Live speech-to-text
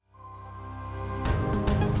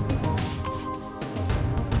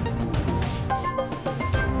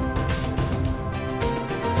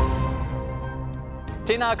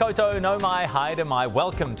Tēnā koutou, no mai, haere mai.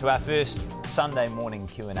 Welcome to our first Sunday morning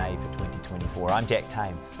Q&A for 2024. I'm Jack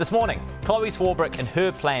Tame. This morning, Chlöe Swarbrick and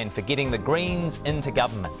her plan for getting the Greens into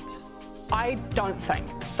government. I don't think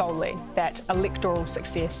solely that electoral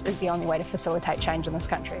success is the only way to facilitate change in this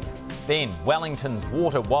country. Then, Wellington's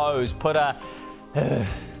water woes put a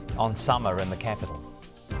on summer in the capital.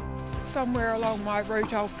 Somewhere along my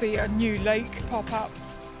route I'll see a new leak pop up.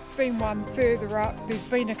 There's been one further up, there's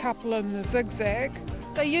been a couple in the zigzag.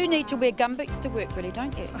 So you need to wear gumboots to work, really,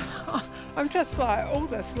 don't you? I'm just like, all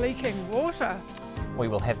this leaking water. We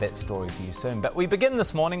will have that story for you soon. But we begin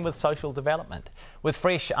this morning with social development. With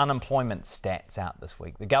fresh unemployment stats out this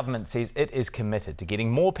week, the government says it is committed to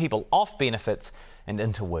getting more people off benefits and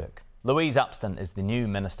into work. Louise Upston is the new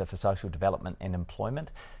Minister for Social Development and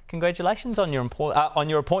Employment. Congratulations on your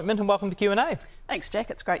appointment and welcome to Q&A. Thanks,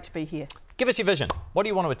 Jack. It's great to be here. Give us your vision. What do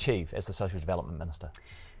you want to achieve as the Social Development Minister?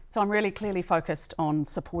 So I'm really clearly focused on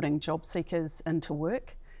supporting job seekers into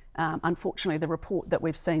work. Unfortunately, the report that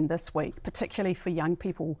we've seen this week, particularly for young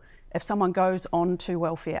people, if someone goes on to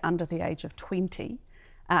welfare under the age of 20,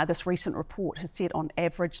 this recent report has said on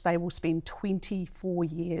average they will spend 24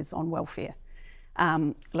 years on welfare.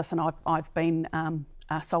 Listen, I've been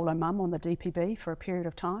a solo mum on the DPB for a period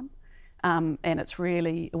of time, and it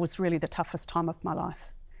was really the toughest time of my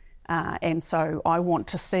life. And so I want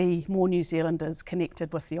to see more New Zealanders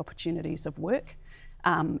connected with the opportunities of work,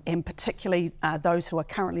 and particularly those who are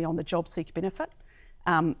currently on the job seeker benefit,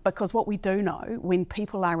 because what we do know, when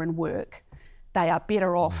people are in work, they are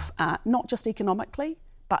better off, not just economically,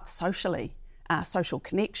 but socially. Social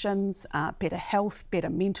connections, better health, better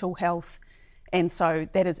mental health. And so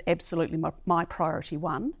that is absolutely my priority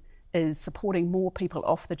one, is supporting more people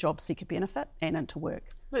off the job seeker benefit and into work.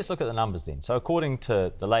 Let's look at the numbers then. So according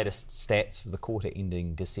to the latest stats for the quarter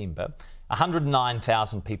ending December,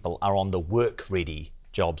 109,000 people are on the work-ready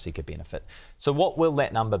job seeker benefit. So what will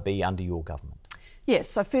that number be under your government? Yes,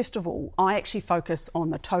 so first of all, I actually focus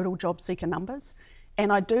on the total job seeker numbers.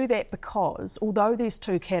 And I do that because although there's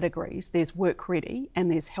two categories, there's work-ready and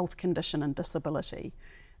there's health condition and disability,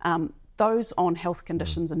 those on health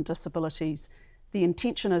conditions and disabilities, the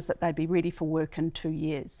intention is that they'd be ready for work in 2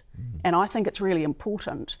 years. And I think it's really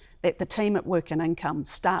important that the team at Work and Income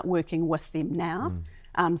start working with them now,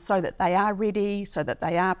 so that they are ready, so that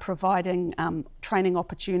they are providing training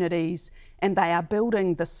opportunities, and they are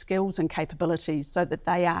building the skills and capabilities so that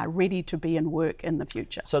they are ready to be in work in the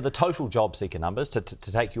future. So the total job seeker numbers, to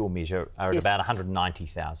take your measure, are at about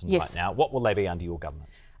 190,000 right now. What will they be under your government?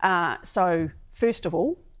 So first of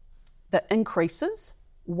all, the increases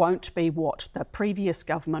won't be what the previous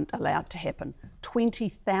government allowed to happen.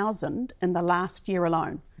 20,000 in the last year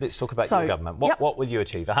alone. Let's talk about your government. What will you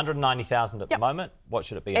achieve? 190,000 at the moment? What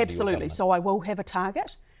should it be under your government? Absolutely. So I will have a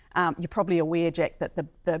target. You're probably aware, Jack, that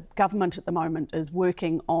the government at the moment is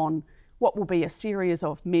working on what will be a series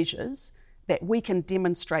of measures that we can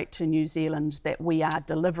demonstrate to New Zealand that we are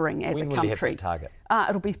delivering as a country. When will you have that target?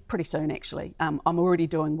 It'll be pretty soon, actually. I'm already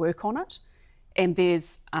doing work on it. And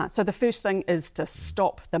so the first thing is to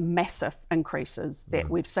stop the massive increases that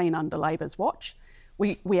we've seen under Labour's watch.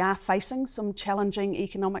 We are facing some challenging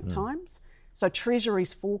economic times. So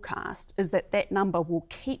Treasury's forecast is that number will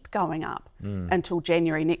keep going up until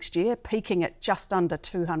January next year, peaking at just under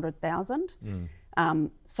 200,000.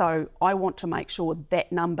 So I want to make sure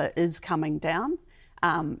that number is coming down.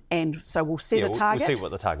 And so we'll set a target. We'll see what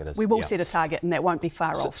the target is. We will set a target, and that won't be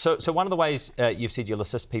far off. So one of the ways you've said you'll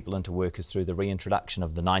assist people into work is through the reintroduction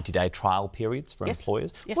of the 90-day trial periods for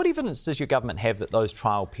employers. Yes. What evidence does your government have that those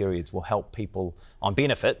trial periods will help people on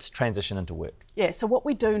benefits transition into work? Yeah, so what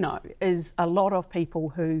we do know is a lot of people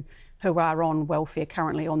who are on welfare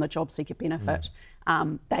currently on the job seeker benefit,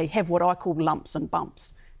 they have what I call lumps and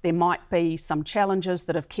bumps. There might be some challenges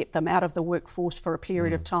that have kept them out of the workforce for a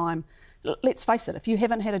period of time. Let's face it, if you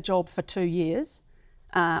haven't had a job for 2 years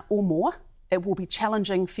or more, it will be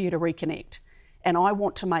challenging for you to reconnect. And I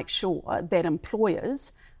want to make sure that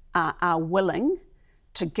employers are willing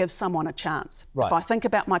to give someone a chance. Right. If I think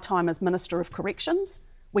about my time as Minister of Corrections,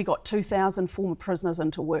 we got 2,000 former prisoners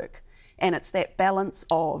into work. And it's that balance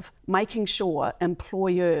of making sure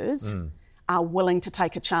employers are willing to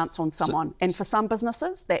take a chance on someone. And for some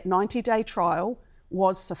businesses, that 90-day trial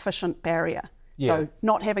was sufficient barrier. Yeah. So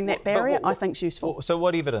not having that barrier, I think, is useful. So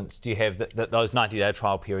what evidence do you have that those 90-day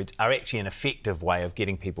trial periods are actually an effective way of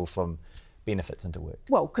getting people from benefits into work?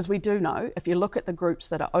 Well, because we do know, if you look at the groups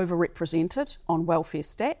that are overrepresented on welfare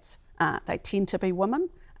stats, they tend to be women,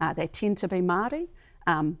 they tend to be Māori,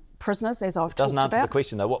 prisoners, as I've talked about. Doesn't answer the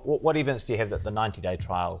question, though. What evidence do you have that the 90-day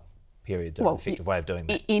trial periods are an effective way of doing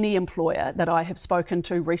that? Any employer that I have spoken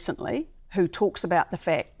to recently who talks about the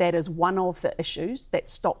fact that is one of the issues that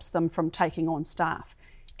stops them from taking on staff.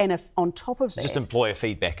 And if on top of that... Just employer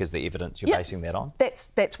feedback is the evidence you're basing that on?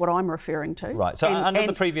 That's what I'm referring to. Right. So under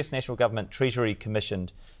the previous National Government, Treasury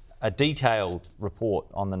commissioned a detailed report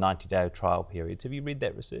on the 90-day trial periods. Have you read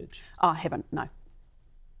that research? I haven't, no.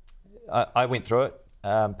 I went through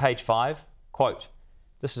it. Page 5, quote,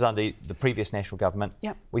 this is under the previous National Government.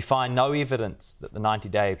 Yep. We find no evidence that the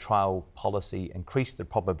 90-day trial policy increased the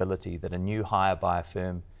probability that a new hire by a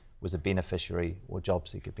firm was a beneficiary or job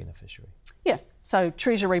seeker beneficiary. Yeah, so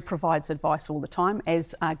Treasury provides advice all the time,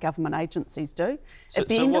 as government agencies do. At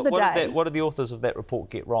the end of the day... What did the authors of that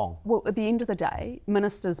report get wrong? Well, at the end of the day,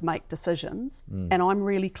 ministers make decisions, and I'm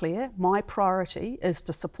really clear, my priority is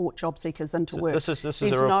to support job seekers into work. This is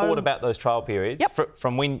a report about those trial periods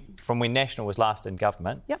from when National was last in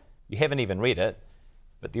government. Yep. You haven't even read it,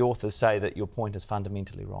 but the authors say that your point is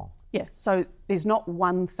fundamentally wrong. Yeah, so there's not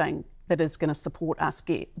one thing that is going to support us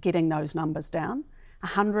getting those numbers down.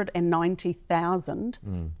 190,000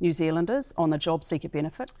 New Zealanders on the job seeker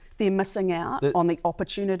benefit. They're missing out on the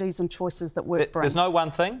opportunities and choices that work brings. There's no one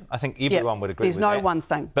thing. I think everyone would agree with that. There's no one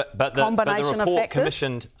thing. But the combination report of factors,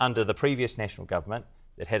 commissioned under the previous National Government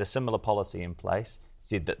that had a similar policy in place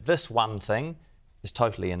said that this one thing is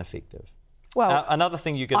totally ineffective. Well, now, another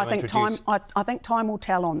thing you're going to introduce... I think time will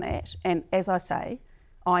tell on that. And as I say,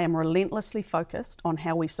 I am relentlessly focused on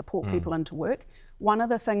how we support people into work. One of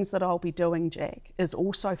the things that I'll be doing, Jack, is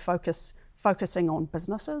also focusing on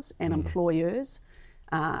businesses and employers.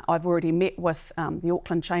 I've already met with the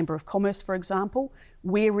Auckland Chamber of Commerce, for example.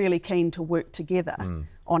 We're really keen to work together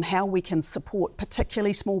on how we can support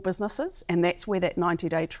particularly small businesses, and that's where that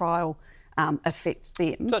 90-day trial affects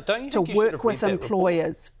them. So don't you to think you work should have with read that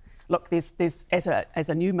employers. Look, there's as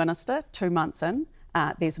a new minister, 2 months in,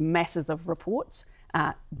 there's masses of reports.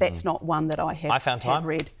 That's not one that I have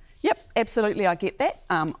read. Yep, absolutely, I get that.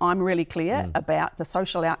 I'm really clear about the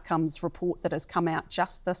social outcomes report that has come out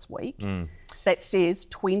just this week that says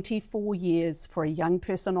 24 years for a young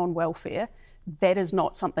person on welfare. That is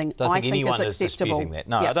not something I think is acceptable. Disputing that.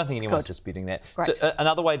 No, I don't think anyone's disputing that. Great. So,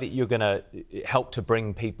 another way that you're going to help to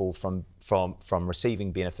bring people from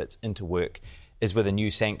receiving benefits into work is with a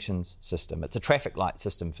new sanctions system. It's a traffic light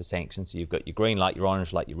system for sanctions. So you've got your green light, your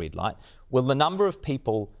orange light, your red light. Will the number of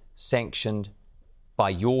people sanctioned by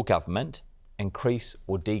your government increase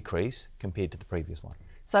or decrease compared to the previous one?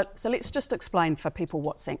 So let's just explain for people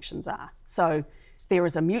what sanctions are. So there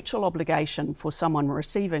is a mutual obligation for someone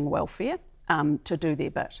receiving welfare to do their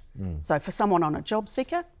bit. So for someone on a job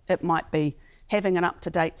seeker, it might be having an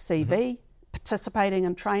up-to-date CV, participating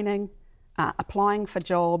in training, applying for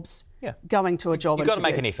jobs, going to a job interview. You've got to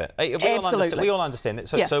make an effort. We all understand that.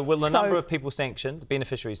 So will the number of people sanctioned, the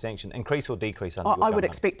beneficiaries sanctioned, increase or decrease under your government? I would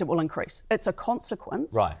expect it will increase. It's a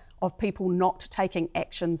consequence of people not taking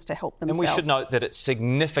actions to help themselves. And we should note that it's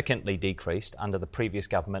significantly decreased under the previous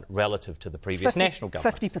government relative to the previous national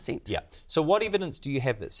government. 50%. Yeah. So what evidence do you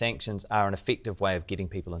have that sanctions are an effective way of getting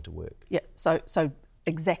people into work? Yeah, so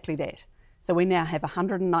exactly that. So we now have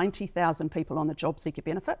 190,000 people on the job seeker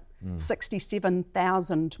benefit,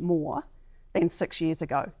 67,000 more than 6 years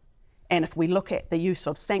ago. And if we look at the use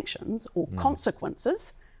of sanctions or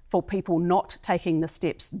consequences for people not taking the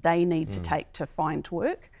steps they need to take to find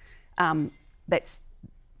work, that's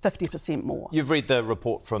 50% more. You've read the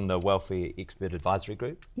report from the Welfare Expert Advisory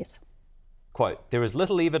Group? Yes. Quote, there is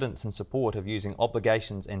little evidence in support of using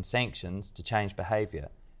obligations and sanctions to change behaviour.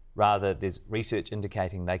 Rather, there's research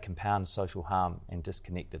indicating they compound social harm and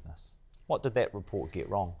disconnectedness. What did that report get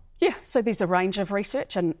wrong? Yeah, so there's a range of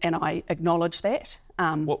research, and I acknowledge that.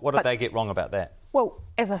 What did they get wrong about that? Well,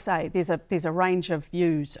 as I say, there's a range of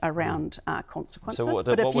views around consequences. So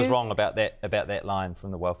what was wrong about that line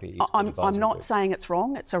from the Welfare Expert Advisory Group? I'm not saying it's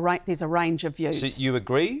wrong. There's a range of views. So you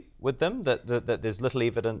agree with them that there's little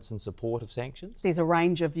evidence in support of sanctions? There's a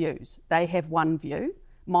range of views. They have one view.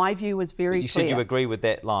 My view is very clear. You said you agree with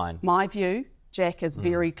that line. My view, Jack, is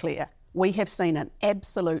very clear. We have seen an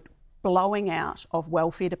absolute blowing out of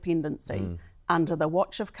welfare dependency under the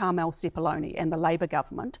watch of Carmel Sepuloni and the Labor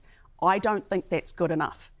government. I don't think that's good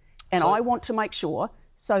enough. And I want to make sure,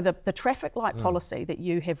 so the traffic light policy that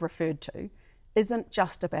you have referred to isn't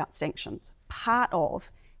just about sanctions. Part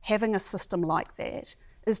of having a system like that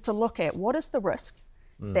is to look at what is the risk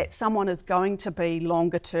that someone is going to be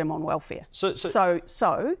longer term on welfare. So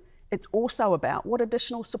it's also about what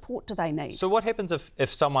additional support do they need. So what happens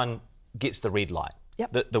if someone gets the red light?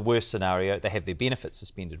 Yep. The worst scenario, they have their benefits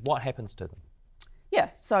suspended. What happens to them? Yeah,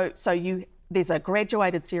 so there's a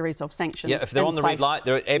graduated series of sanctions. Yeah, if they're on the red light,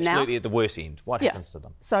 they're absolutely at the worst end. What happens to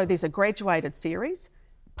them? So there's a graduated series.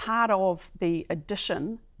 part of the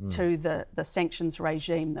addition to the sanctions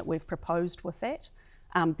regime that we've proposed with that.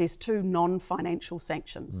 There's two non-financial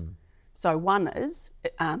sanctions. So one is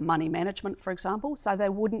money management, for example, so they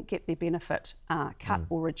wouldn't get their benefit cut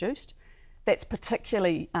or reduced. That's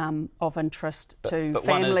particularly of interest to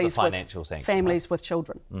families with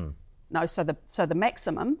children. No, so the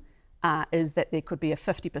maximum is that there could be a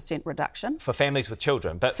 50% reduction for families with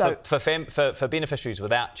children, but so, for beneficiaries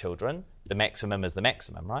without children, the maximum is the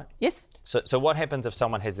maximum, right? Yes. So what happens if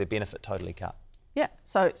someone has their benefit totally cut? Yeah.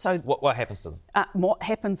 So what happens to them? What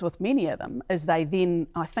happens with many of them is they then,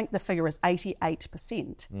 I think the figure is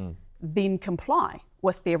 88%, then comply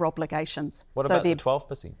with their obligations. What about the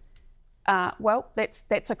 12%? Well,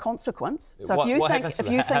 that's a consequence. So if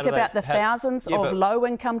you think about the thousands of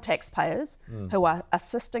low-income taxpayers who are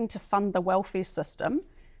assisting to fund the welfare system,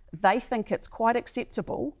 they think it's quite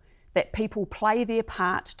acceptable that people play their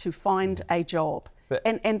part to find a job,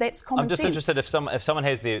 and that's common sense. I'm just interested if someone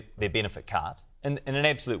has their benefit cut in an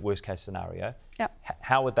absolute worst-case scenario,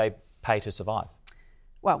 how would they pay to survive?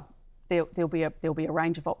 Well, there'll be a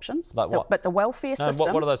range of options. Like what? But the welfare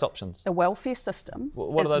system... What are those options? The welfare system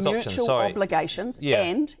what is are those mutual obligations,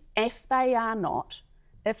 and if they are not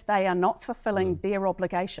fulfilling their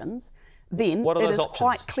obligations, then it is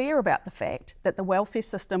quite clear about the fact that the welfare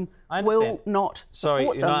system will not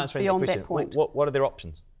support them beyond that point. What are their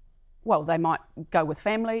options? Well, they might go with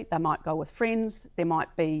family, they might go with friends, there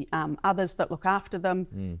might be others that look after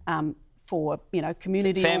them for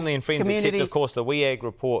community. Family and friends, except of course the WEAG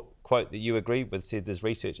report quote that you agreed with said there's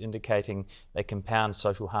research indicating they compound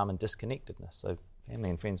social harm and disconnectedness. So family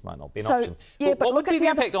and friends might not be an option. Yeah, but what would be the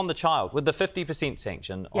impact on the child with the 50%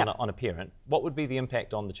 sanction on a parent? What would be the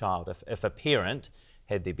impact on the child if a parent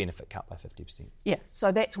had their benefit cut by 50%? Yeah,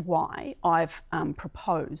 so that's why I've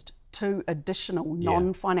proposed two additional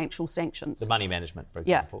non-financial sanctions. The money management, for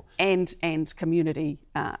example. Yeah, and community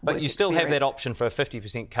But you still have that option for a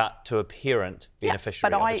 50% cut to a parent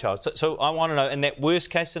beneficiary of the child. So I want to know, in that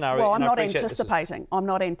worst-case scenario... Well, I'm not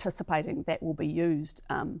anticipating that will be used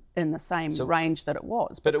in the same range that it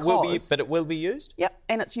was. But it will be used? Yep,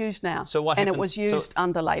 and it's used now. So what happens, and it was used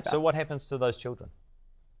under Labor. So what happens to those children?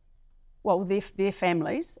 Well, their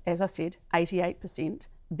families, as I said, 88%,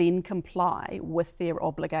 then comply with their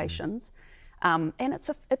obligations, and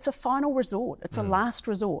it's a final resort. It's a last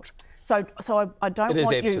resort. So I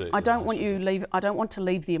don't want to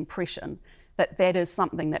leave the impression that is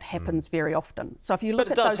something that happens very often. So if you look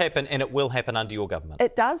but it does happen, and it will happen under your government.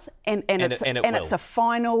 It does, and it's a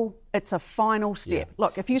final step. Yeah.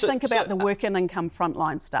 Look, if you think about the working income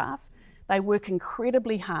frontline staff, they work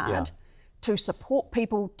incredibly hard to support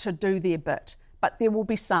people to do their bit, but there will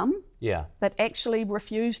be some that actually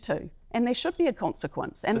refuse to, and there should be a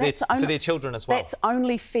consequence. And for their children as well. That's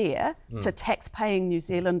only fair to tax-paying New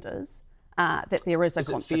Zealanders that there is a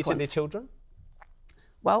consequence. Is it fair to their children?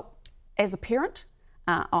 Well, as a parent,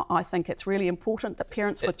 I think it's really important that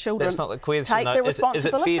parents with children that's not the question, take the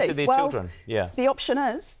responsibility. Is it fair to their children? Yeah. The option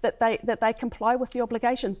is that they comply with the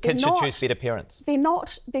obligations. Kids should choose better parents. They're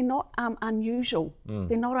not unusual.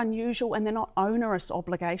 They're not unusual, and they're not onerous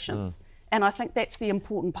obligations. And I think that's the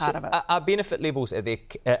important part of it. Are benefit levels at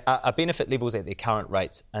their current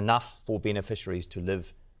rates enough for beneficiaries to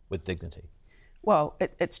live with dignity? Well,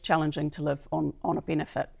 it's challenging to live on a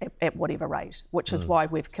benefit at whatever rate, which is why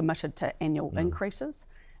we've committed to annual increases.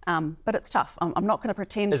 But it's tough. I'm not going to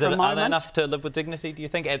pretend for a moment. Are they enough to live with dignity, do you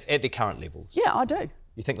think, at the current levels? Yeah, I do.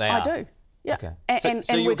 You think they are? I do. Yeah. Okay.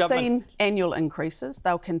 And we've seen annual increases.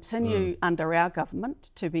 They'll continue under our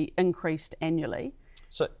government to be increased annually.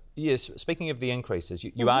 So, yes, speaking of the increases,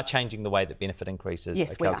 you are changing the way that benefit increases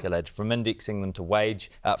are calculated, from indexing them to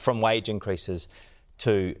from wage increases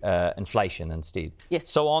to inflation instead. Yes.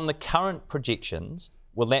 So on the current projections,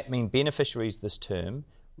 will that mean beneficiaries this term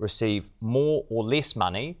receive more or less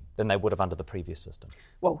money than they would have under the previous system?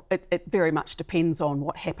 Well, it very much depends on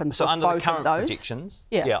what happens with under both the current of those. Projections,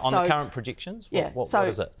 the current projections, what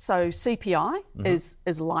is it? So CPI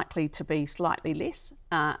is likely to be slightly less,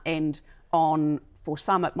 and for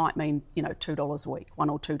some it might mean $2 a week,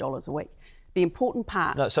 $1 or $2 a week. The important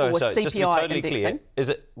part for CPI just to be totally indexing,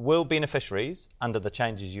 clear, will beneficiaries, under the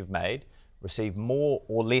changes you've made, receive more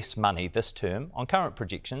or less money this term on current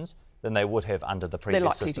projections than they would have under the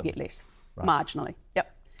previous system? They're likely to get less, marginally.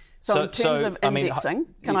 Yep. So in terms of indexing,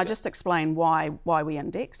 can I just explain why we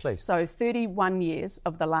index? Please. So 31 years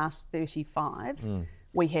of the last 35,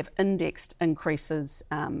 we have indexed increases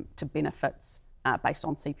to benefits based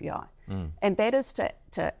on CPI. And that is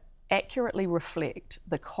to accurately reflect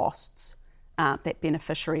the costs that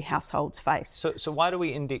beneficiary households face. So why do we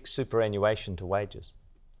index superannuation to wages?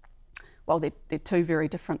 Well, they're two very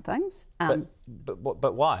different things.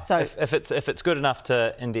 But why? So if it's good enough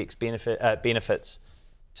to index benefits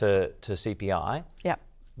to CPI, yeah.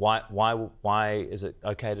 Why is it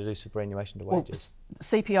okay to do superannuation to wages? Well,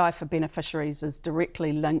 CPI for beneficiaries is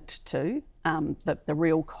directly linked to the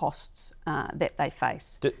real costs that they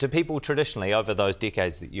face. Do people traditionally, over those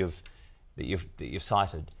decades that you've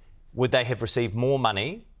cited, would they have received more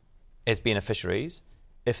money as beneficiaries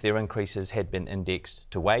if their increases had been indexed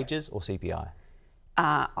to wages or CPI?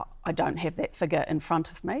 I don't have that figure in front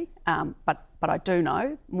of me, but I do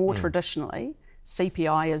know more traditionally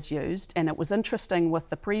CPI is used, and it was interesting with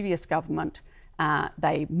the previous government.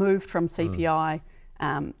 They moved from CPI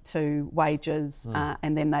to wages,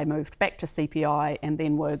 and then they moved back to CPI, and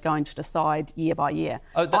then were going to decide year by year.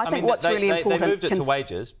 I think what's really important. They moved it to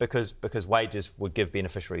wages because wages would give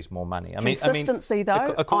beneficiaries more money. Consistency,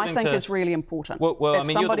 though, I think is really important. Well,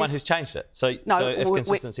 you're the one who's changed it. So if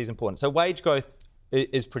consistency is important. So wage growth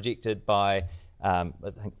is projected by I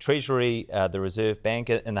think Treasury, the Reserve Bank,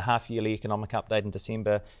 in the half-yearly economic update in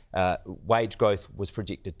December, wage growth was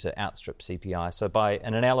projected to outstrip CPI. So by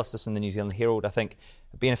an analysis in the New Zealand Herald, I think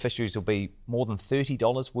beneficiaries will be more than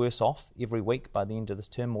 $30 worse off every week by the end of this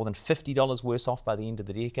term, more than $50 worse off by the end of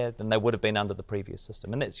the decade than they would have been under the previous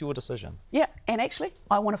system. And that's your decision. Yeah, and actually,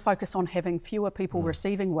 I want to focus on having fewer people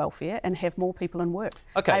receiving welfare and have more people in work.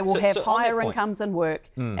 Okay, they will have higher incomes in work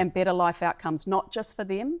and better life outcomes, not just for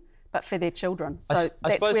them, but for their children. So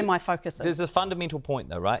that's where my focus is. There's a fundamental point,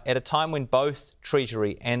 though, right? At a time when both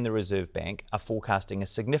Treasury and the Reserve Bank are forecasting a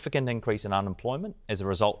significant increase in unemployment as a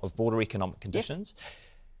result of broader economic conditions,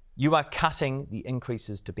 you are cutting the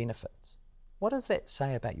increases to benefits. What does that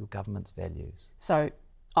say about your government's values? So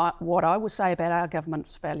what I would say about our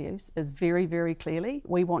government's values is very, very clearly,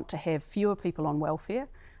 we want to have fewer people on welfare.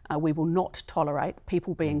 We will not tolerate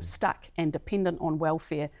people being stuck and dependent on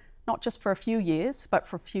welfare, not just for a few years, but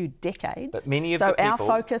for a few decades. But many of so the people, our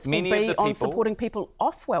focus will be on supporting people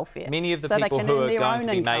off welfare. Many of the people who are going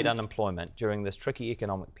to be made unemployment during this tricky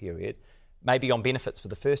economic period may be on benefits for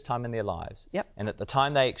the first time in their lives. Yep. And at the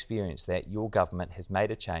time they experience that, your government has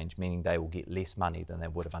made a change, meaning they will get less money than they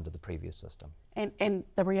would have under the previous system. And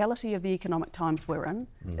the reality of the economic times we're in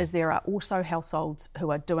is there are also households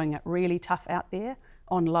who are doing it really tough out there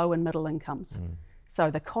on low and middle incomes. So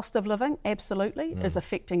the cost of living, absolutely, is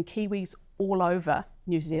affecting Kiwis all over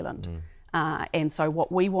New Zealand. And so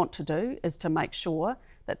what we want to do is to make sure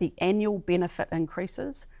that the annual benefit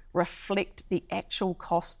increases reflect the actual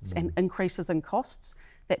costs and increases in costs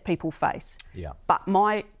that people face. Yeah. But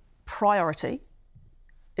my priority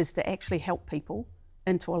is to actually help people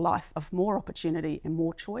into a life of more opportunity and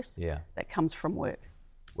more choice that comes from work.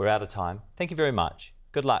 We're out of time. Thank you very much.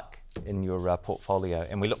 Good luck in your portfolio,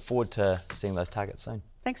 and we look forward to seeing those targets soon.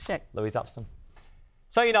 Thanks, Jack. Louise Upston.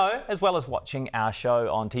 So as well as watching our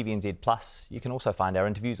show on TVNZ+, you can also find our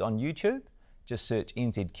interviews on YouTube. Just search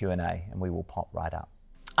NZ Q&A and we will pop right up.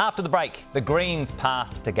 After the break, the Greens'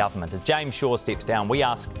 path to government. As James Shaw steps down, we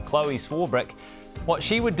ask Chlöe Swarbrick what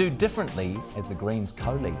she would do differently as the Greens'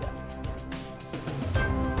 co-leader.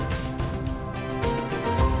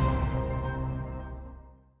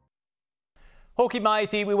 Hoki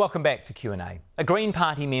Maiti, we welcome back to Q&A. A Green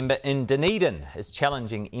Party member in Dunedin is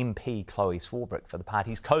challenging MP Chlöe Swarbrick for the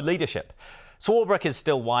party's co-leadership. Swarbrick is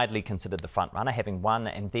still widely considered the frontrunner, having won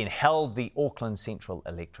and then held the Auckland Central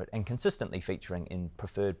electorate and consistently featuring in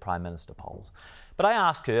preferred Prime Minister polls. But I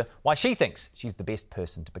asked her why she thinks she's the best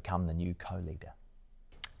person to become the new co-leader.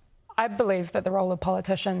 I believe that the role of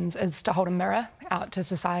politicians is to hold a mirror out to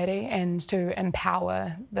society and to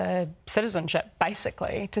empower the citizenship,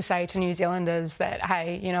 basically, to say to New Zealanders that,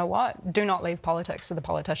 hey, you know what, do not leave politics to the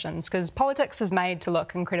politicians, because politics is made to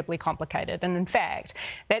look incredibly complicated. And in fact,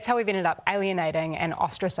 that's how we've ended up alienating and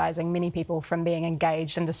ostracising many people from being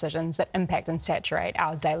engaged in decisions that impact and saturate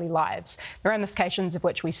our daily lives. The ramifications of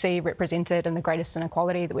which we see represented in the greatest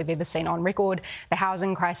inequality that we've ever seen on record, the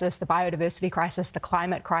housing crisis, the biodiversity crisis, the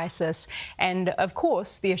climate crisis, and of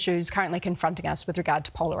course the issues currently confronting us with regard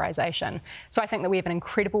to polarisation. So I think that we have an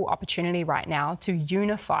incredible opportunity right now to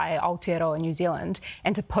unify Aotearoa New Zealand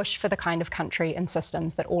and to push for the kind of country and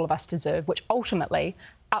systems that all of us deserve, which ultimately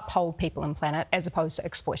uphold people and planet as opposed to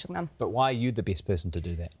exploiting them. But why are you the best person to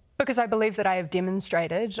do that? Because I believe that I have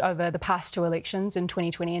demonstrated over the past two elections in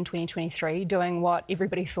 2020 and 2023 doing what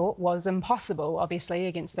everybody thought was impossible, obviously,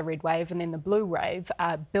 against the red wave and then the blue wave,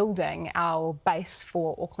 building our base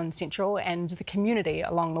for Auckland Central and the community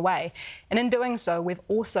along the way. And in doing so, we've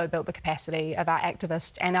also built the capacity of our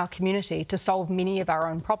activists and our community to solve many of our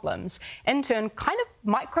own problems, in turn kind of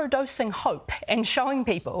microdosing hope and showing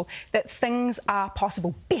people that things are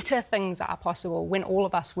possible, better things are possible when all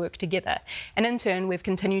of us work together. And in turn, we've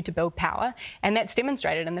continued to build power, and that's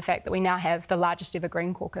demonstrated in the fact that we now have the largest ever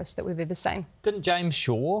Green caucus that we've ever seen. Didn't James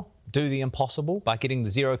Shaw do the impossible by getting the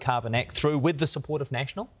Zero Carbon Act through with the support of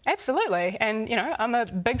National? Absolutely, and I'm a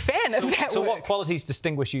big fan of that So work. what qualities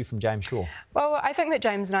distinguish you from James Shaw? Well, I think that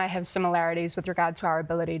James and I have similarities with regard to our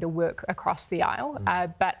ability to work across the aisle,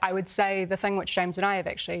 but I would say the thing which James and I have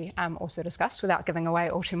actually also discussed, without giving away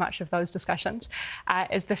all too much of those discussions,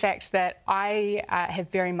 is the fact that I have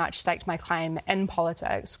very much staked my claim in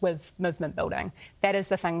politics with movement building. That is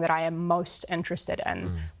the thing that I am most interested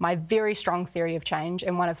in. My very strong theory of change,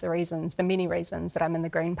 and one of the many reasons that I'm in the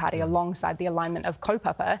Green Party alongside the alignment of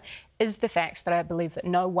kaupapa, is the fact that I believe that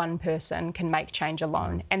no one person can make change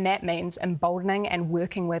alone. And that means emboldening and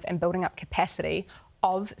working with and building up capacity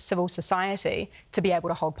of civil society to be able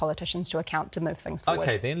to hold politicians to account to move things forward.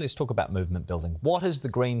 OK, then let's talk about movement building. What is the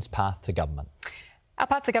Greens' path to government? Our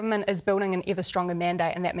path to government is building an ever stronger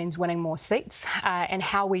mandate, and that means winning more seats. And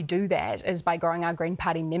how we do that is by growing our Green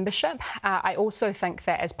Party membership. I also think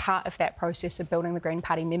that as part of that process of building the Green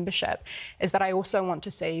Party membership is that I also want to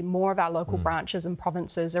see more of our local branches and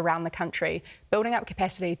provinces around the country building up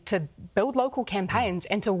capacity to build local campaigns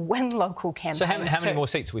and to win local campaigns. So how many more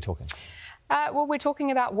seats are we talking? Well, we're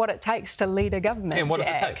talking about what it takes to lead a government. And what does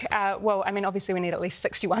it take? Well, I mean, obviously we need at least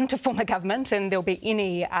 61 to form a government, and there'll be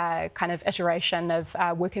any kind of iteration of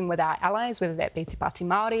working with our allies, whether that be Te Pāti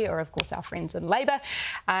Māori or, of course, our friends in Labour.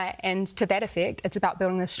 And to that effect, it's about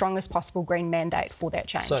building the strongest possible Green mandate for that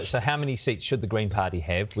change. So how many seats should the Green Party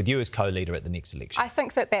have with you as co-leader at the next election? I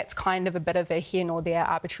think that that's kind of a bit of a here nor there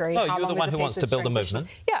arbitrary. No, you're the one who wants to build a movement.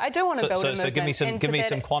 Yeah, I do want to build a movement. So give me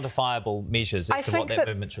some quantifiable measures as to what that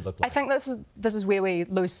movement should look like. I think this is where we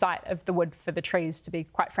lose sight of the wood for the trees, to be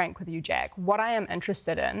quite frank with you, Jack. What I am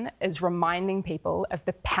interested in is reminding people of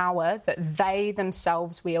the power that they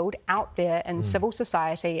themselves wield out there in civil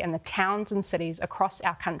society and the towns and cities across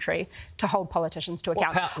our country to hold politicians to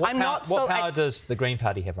account. What power does the Green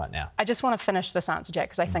Party have right now? I just want to finish this answer, Jack,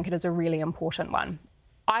 because I think it is a really important one.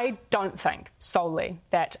 I don't think solely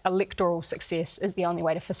that electoral success is the only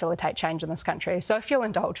way to facilitate change in this country. So if you'll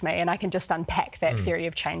indulge me, and I can just unpack that theory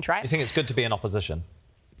of change, right? You think it's good to be in opposition?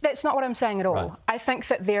 That's not what I'm saying at all. Right. I think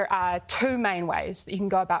that there are two main ways that you can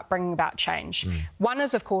go about bringing about change. One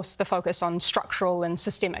is, of course, the focus on structural and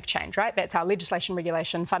systemic change, right? That's our legislation,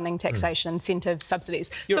 regulation, funding, taxation, incentives, subsidies.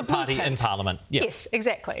 You're a party in Parliament. Yeah. Yes,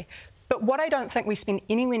 exactly. But what I don't think we spend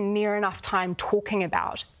anywhere near enough time talking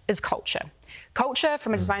about is culture. Culture,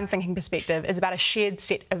 from a design thinking perspective, is about a shared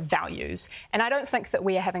set of values. And I don't think that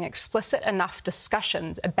we are having explicit enough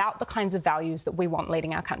discussions about the kinds of values that we want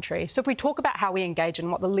leading our country. So if we talk about how we engage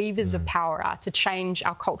and what the levers of power are to change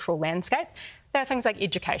our cultural landscape, they are things like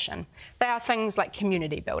education. They are things like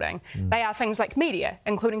community building. They are things like media,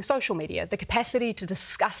 including social media, the capacity to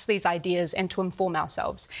discuss these ideas and to inform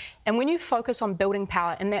ourselves. And when you focus on building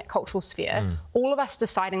power in that cultural sphere, all of us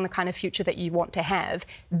deciding the kind of future that you want to have,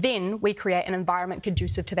 then we create an environment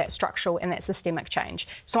conducive to that structural and that systemic change.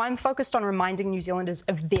 So I'm focused on reminding New Zealanders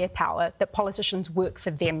of their power, that politicians work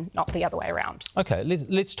for them, not the other way around. OK,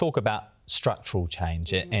 let's talk about structural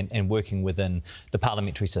change and working within the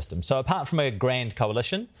parliamentary system. So apart from a grand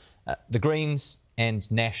coalition, the Greens and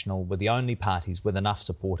National were the only parties with enough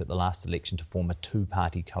support at the last election to form a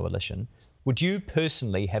two-party coalition. Would you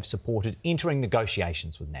personally have supported entering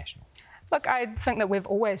negotiations with National? Look, I think that we've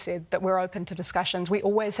always said that we're open to discussions. We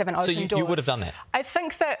always have an open door. So you would have done that? I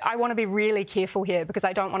think that I want to be really careful here because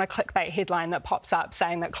I don't want a clickbait headline that pops up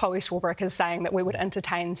saying that Chlöe Swarbrick is saying that we would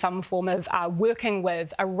entertain some form of working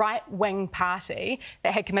with a right-wing party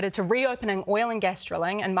that had committed to reopening oil and gas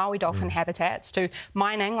drilling and Maui dolphin habitats, to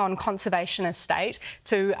mining on conservation estate,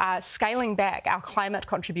 to scaling back our climate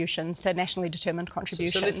contributions to nationally determined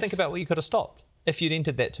contributions. So let's think about what you could have stopped. If you'd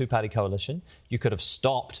entered that two-party coalition, you could have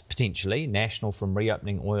stopped, potentially, National from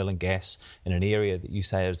reopening oil and gas in an area that you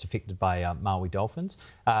say is affected by Maui dolphins.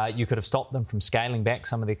 You could have stopped them from scaling back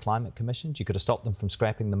some of their climate commissions. You could have stopped them from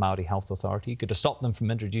scrapping the Māori Health Authority. You could have stopped them from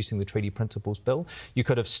introducing the Treaty Principles Bill. You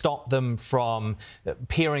could have stopped them from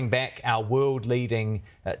paring back our world-leading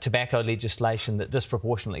tobacco legislation that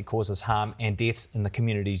disproportionately causes harm and deaths in the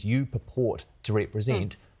communities you purport to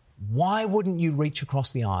represent. Why wouldn't you reach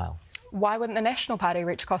across the aisle? Why wouldn't the National Party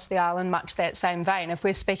reach across the aisle in much that same vein if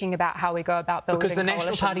we're speaking about how we go about building coalitions? Because the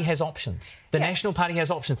National Party has options. The National Party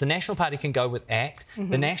has options. The National Party can go with ACT.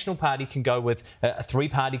 The National Party can go with a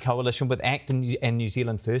three-party coalition with ACT and New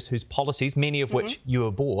Zealand First, whose policies, many of which you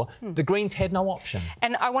abhor. The Greens had no option.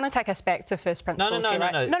 And I want to take us back to first principles here,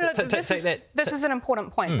 right? No. This is an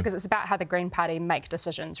important point because it's about how the Green Party make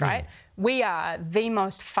decisions, right? We are the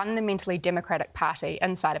most fundamentally democratic party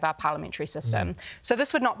inside of our parliamentary system. So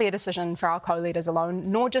this would not be a decision for our co-leaders alone,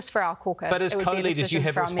 nor just for our caucus. But as co-leaders, you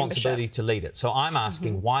have a responsibility to lead it. So I'm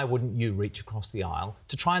asking, why wouldn't you reach across the aisle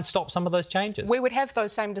to try and stop some of those changes? We would have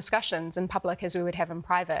those same discussions in public as we would have in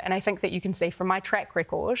private. And I think that you can see from my track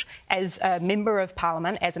record as a member of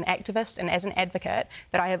Parliament, as an activist and as an advocate,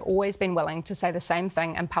 that I have always been willing to say the same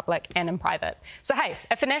thing in public and in private. So, hey,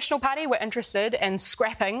 if the National Party were interested in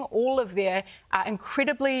scrapping all of their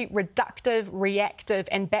incredibly reductive, reactive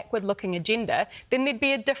and backward-looking agenda, then there'd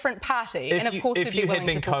be a different party. If you had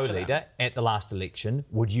been co-leader at the last election,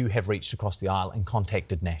 would you have reached across the aisle and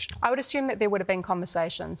contacted National? I would assume that there would have been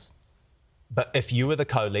conversations. But if you were the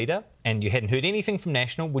co-leader and you hadn't heard anything from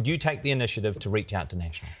National, would you take the initiative to reach out to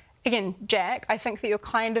National? Again, Jack, I think that you're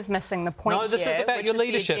kind of missing the point here. No, this is about your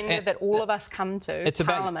leadership. The agenda that all of us come to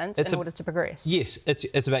Parliament in order to progress. Yes,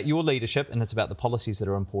 it's about your leadership and it's about the policies that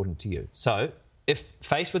are important to you. So, if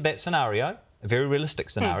faced with that scenario, a very realistic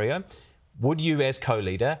scenario, would you as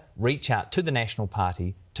co-leader reach out to the National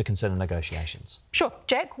Party to consider negotiations? Sure.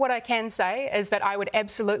 Jack, what I can say is that I would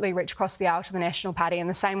absolutely reach across the aisle to the National Party in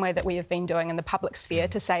the same way that we have been doing in the public sphere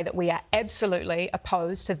to say that we are absolutely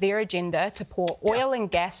opposed to their agenda to pour oil and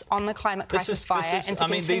gas on the climate crisis fire and to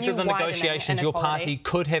continue these are the negotiations your inequality. party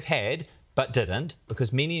could have had but didn't,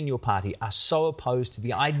 because many in your party are so opposed to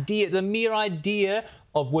the mere idea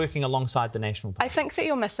of working alongside the National Party. I think that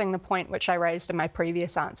you're missing the point which I raised in my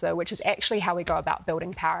previous answer, which is actually how we go about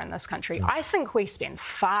building power in this country. I think we spend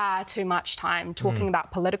far too much time talking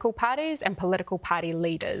about political parties and political party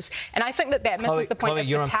leaders. And I think that misses the point of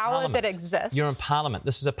the power that exists. You're in Parliament.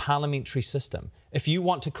 This is a parliamentary system. If you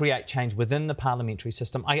want to create change within the parliamentary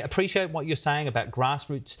system, I appreciate what you're saying about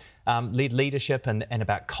grassroots-led leadership and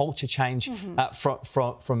about culture change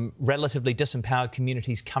from relatively disempowered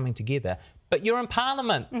communities coming together. But you're in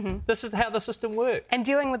Parliament. This is how the system works. And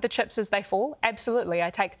dealing with the chips as they fall, absolutely, I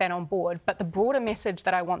take that on board. But the broader message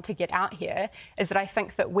that I want to get out here is that I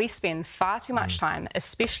think that we spend far too much time,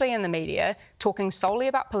 especially in the media, talking solely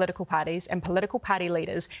about political parties and political party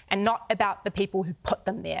leaders and not about the people who put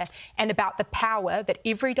them there and about the power that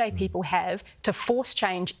everyday people have to force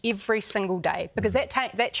change every single day. Because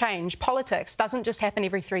that change, politics, doesn't just happen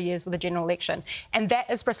every 3 years with a general election. And that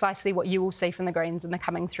is precisely what you will see from the Greens in the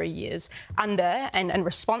coming 3 years. Under and in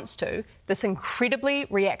response to this incredibly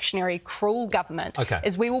reactionary, cruel government,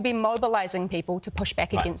 is we will be mobilising people to push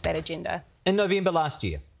back against that agenda. In November last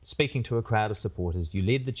year, speaking to a crowd of supporters, you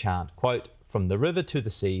led the chant, quote, "From the river to the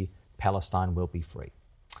sea, Palestine will be free."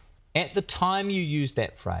 At the time you used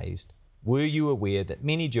that phrase, were you aware that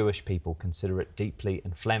many Jewish people consider it deeply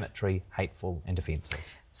inflammatory, hateful and offensive?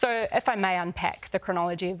 So if I may unpack the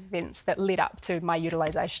chronology of events that led up to my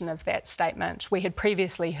utilisation of that statement, we had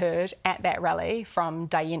previously heard at that rally from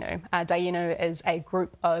Dayenu. Dayenu is a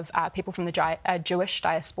group of people from the Jewish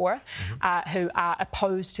diaspora who are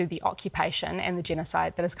opposed to the occupation and the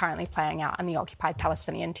genocide that is currently playing out in the occupied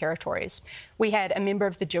Palestinian territories. We had a member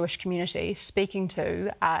of the Jewish community speaking to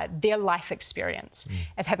their life experience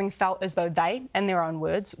of having felt as though they, in their own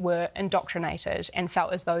words, were indoctrinated and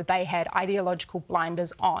felt as though they had ideological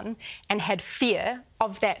blinders on and had fear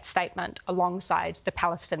of that statement alongside the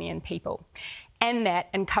Palestinian people. And that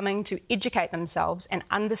in coming to educate themselves and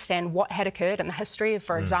understand what had occurred in the history of,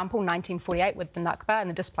 for example, 1948 with the Nakba and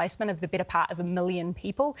the displacement of the better part of 1 million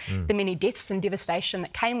people, the many deaths and devastation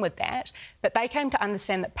that came with that, but they came to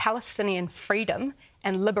understand that Palestinian freedom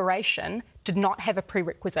and liberation did not have a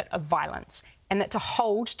prerequisite of violence. And that to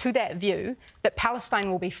hold to that view that Palestine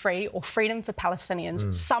will be free or freedom for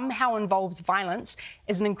Palestinians somehow involves violence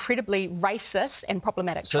is an incredibly racist and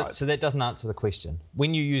problematic trope. So that doesn't answer the question.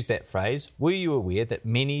 When you use that phrase, were you aware that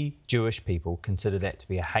many Jewish people consider that to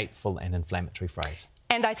be a hateful and inflammatory phrase?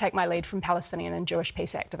 And I take my lead from Palestinian and Jewish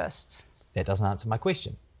peace activists. That doesn't answer my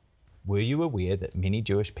question. Were you aware that many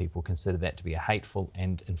Jewish people consider that to be a hateful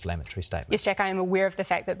and inflammatory statement? Yes, Jack, I am aware of the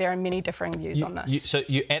fact that there are many differing views on this. So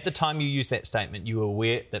at the time you used that statement, you were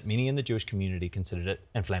aware that many in the Jewish community considered it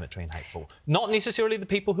inflammatory and hateful. Not necessarily the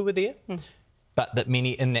people who were there, but that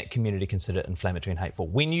many in that community consider it inflammatory and hateful.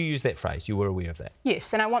 When you use that phrase, you were aware of that?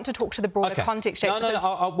 Yes, and I want to talk to the broader context.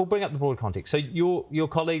 We'll bring up the broader context. So your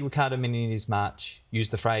colleague Ricardo Menendez March used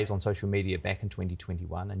the phrase on social media back in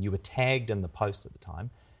 2021 and you were tagged in the post at the time.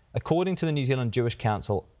 According to the New Zealand Jewish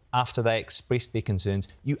Council, after they expressed their concerns,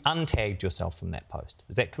 you untagged yourself from that post.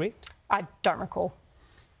 Is that correct? I don't recall.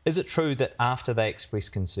 Is it true that after they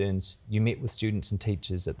expressed concerns, you met with students and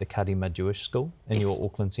teachers at the Karima Jewish School in Yes. your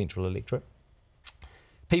Auckland Central electorate?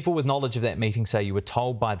 People with knowledge of that meeting say you were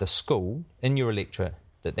told by the school in your electorate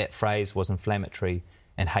that that phrase was inflammatory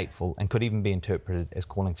and hateful and could even be interpreted as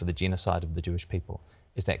calling for the genocide of the Jewish people.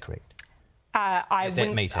 Is that correct? I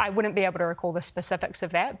meeting? wouldn't be able to recall the specifics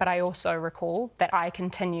of that, but I also recall that I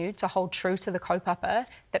continued to hold true to the kaupapa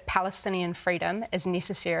that Palestinian freedom is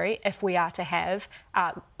necessary if we are to have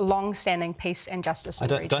long-standing peace and justice in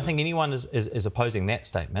the region. I don't think anyone is opposing that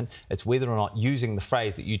statement. It's whether or not using the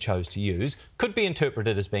phrase that you chose to use could be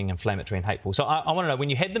interpreted as being inflammatory and hateful. So I want to know, when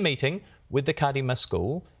you had the meeting with the Karima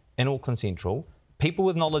School in Auckland Central, people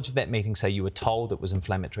with knowledge of that meeting say you were told it was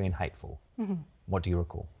inflammatory and hateful. Mm-hmm. What do you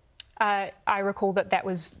recall? I recall that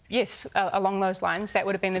was, yes, along those lines. That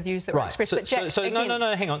would have been the views that were expressed.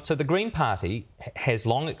 No, hang on. So the Green Party has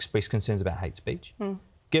long expressed concerns about hate speech.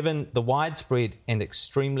 Given the widespread and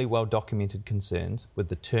extremely well-documented concerns with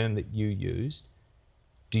the term that you used,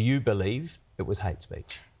 do you believe it was hate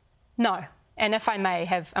speech? No. And if I may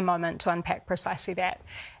have a moment to unpack precisely that.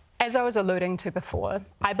 As I was alluding to before,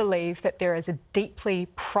 I believe that there is a deeply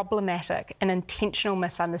problematic and intentional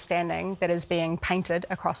misunderstanding that is being painted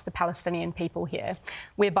across the Palestinian people here,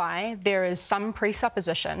 whereby there is some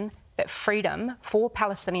presupposition that freedom for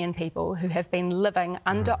Palestinian people who have been living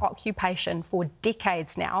under occupation for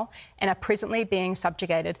decades now and are presently being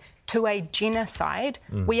subjugated to a genocide.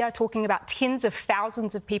 We are talking about tens of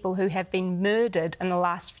thousands of people who have been murdered in the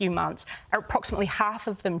last few months, approximately half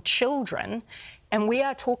of them children. And we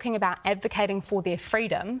are talking about advocating for their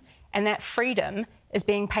freedom, and that freedom is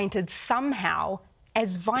being painted somehow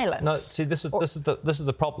as violence. No, see, this is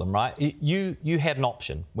the problem, right? You had an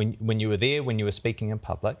option when you were there, when you were speaking in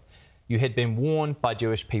public. You had been warned by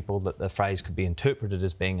Jewish people that the phrase could be interpreted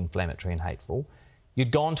as being inflammatory and hateful.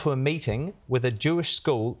 You'd gone to a meeting with a Jewish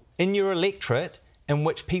school in your electorate in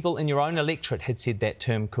which people in your own electorate had said that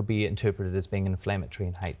term could be interpreted as being inflammatory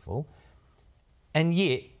and hateful. And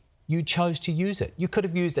yet you chose to use it. You could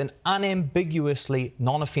have used an unambiguously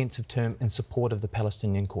non-offensive term in support of the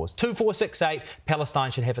Palestinian cause. 2468,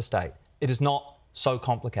 Palestine should have a state. It is not so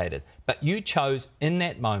complicated. But you chose in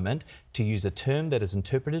that moment to use a term that is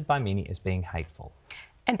interpreted by many as being hateful.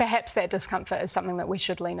 And perhaps that discomfort is something that we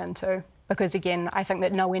should lean into, because, again, I think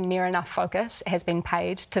that nowhere near enough focus has been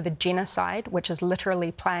paid to the genocide, which is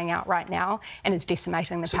literally playing out right now and is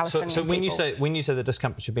decimating the Palestinian people. So when you say the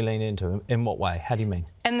discomfort should be leaned into, in what way? How do you mean?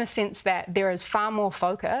 In the sense that there is far more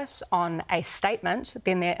focus on a statement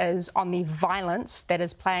than there is on the violence that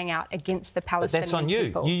is playing out against the Palestinian people. But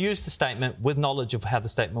that's on you. You used the statement with knowledge of how the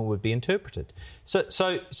statement would be interpreted. So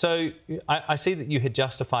I see that you had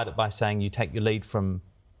justified it by saying you take your lead from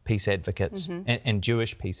peace advocates and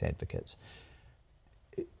Jewish peace advocates.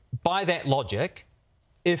 By that logic,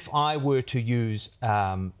 if I were to use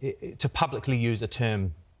to publicly use a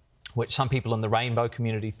term which some people in the rainbow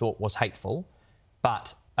community thought was hateful,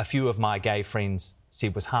 but a few of my gay friends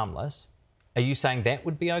said was harmless, are you saying that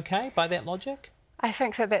would be okay by that logic? I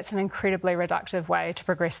think that that's an incredibly reductive way to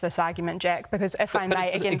progress this argument, Jack, because if I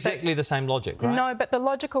may... It's exactly the same logic, right? No, but the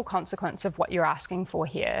logical consequence of what you're asking for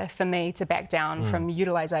here, for me to back down from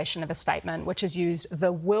utilisation of a statement which is used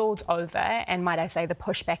the world over, and might I say the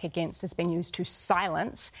pushback against has been used to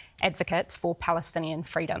silence advocates for Palestinian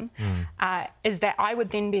freedom, is that I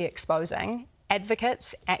would then be exposing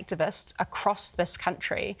advocates, activists across this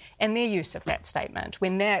country and their use of that statement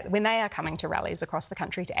when they are coming to rallies across the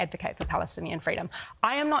country to advocate for Palestinian freedom.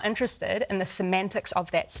 I am not interested in the semantics of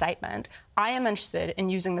that statement. I am interested in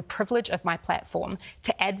using the privilege of my platform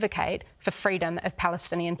to advocate for freedom of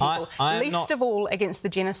Palestinian people, least of all against the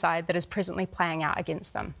genocide that is presently playing out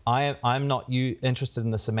against them. I'm not interested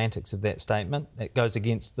in the semantics of that statement. It goes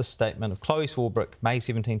against this statement of Chlöe Swarbrick, May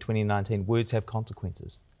 17, 2019, words have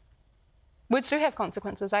consequences. Words do have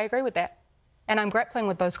consequences, I agree with that. And I'm grappling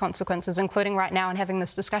with those consequences, including right now and having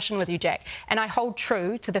this discussion with you, Jack. And I hold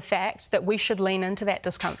true to the fact that we should lean into that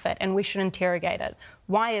discomfort and we should interrogate it.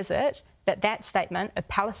 Why is it that that statement of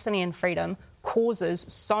Palestinian freedom causes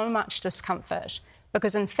so much discomfort?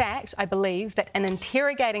 Because, in fact, I believe that in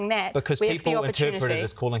interrogating that, because we have the people opportunity... interpret it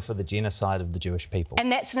as calling for the genocide of the Jewish people.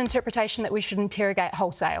 And that's an interpretation that we should interrogate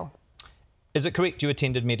wholesale. Is it correct you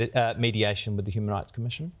attended mediation with the Human Rights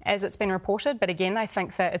Commission? As it's been reported, but again, I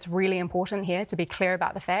think that it's really important here to be clear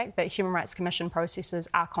about the fact that Human Rights Commission processes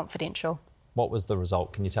are confidential. What was the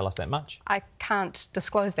result? Can you tell us that much? I can't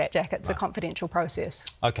disclose that, Jack. It's a confidential process.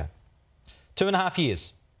 OK. 2.5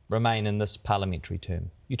 years remain in this parliamentary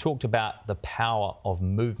term. You talked about the power of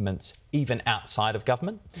movements even outside of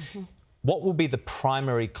government. What will be the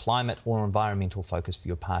primary climate or environmental focus for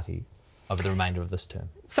your party over the remainder of this term?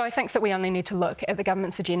 So I think that we only need to look at the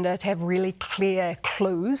government's agenda to have really clear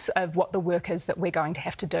clues of what the work is that we're going to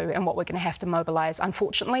have to do and what we're going to have to mobilise,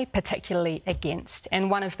 unfortunately, particularly against. And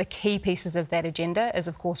one of the key pieces of that agenda is,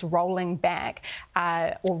 of course, rolling back,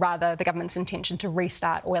 or rather the government's intention to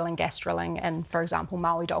restart oil and gas drilling in, for example,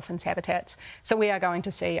 Maui dolphins habitats. So we are going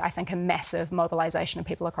to see, I think, a massive mobilisation of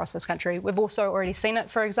people across this country. We've also already seen it,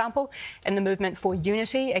 for example, in the movement for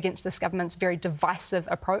unity against this government's very divisive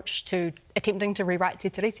approach to attempting to rewrite Te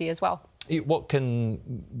Tiriti as well. What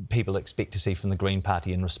can people expect to see from the Green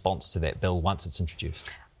Party in response to that bill once it's introduced?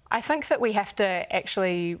 I think that we have to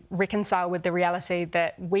actually reconcile with the reality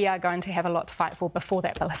that we are going to have a lot to fight for before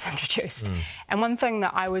that bill is introduced. And one thing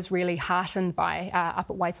that I was really heartened by up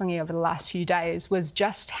at Waitangi over the last few days was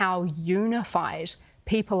just how unified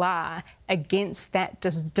people are against that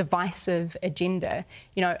divisive agenda.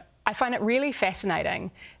 You know, I find it really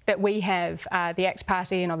fascinating that we have the ACT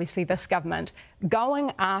Party and obviously this government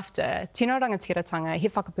going after tino rangatiratanga, he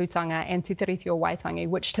whakaputanga and Te Tiriti o Waitangi,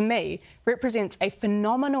 which to me represents a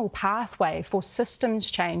phenomenal pathway for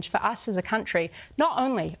systems change for us as a country, not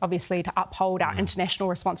only obviously to uphold our international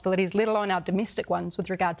responsibilities, let alone our domestic ones with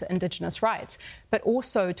regard to Indigenous rights, but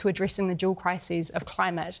also to addressing the dual crises of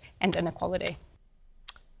climate and inequality.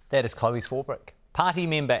 That is Chlöe Swarbrick. Party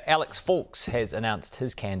member Alex Fawkes has announced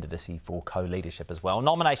his candidacy for co-leadership as well.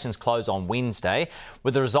 Nominations close on Wednesday,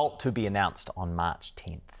 with the result to be announced on March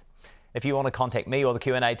 10th. If you want to contact me or the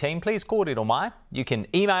Q&A team, please kōrero or mai. You can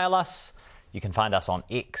email us, you can find us on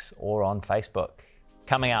X or on Facebook.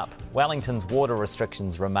 Coming up, Wellington's water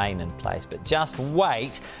restrictions remain in place, but just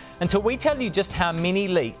wait until we tell you just how many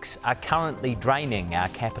leaks are currently draining our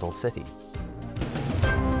capital city.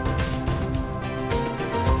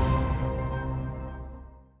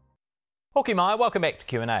 Hoki mai, welcome back to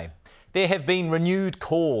Q&A. There have been renewed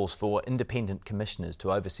calls for independent commissioners to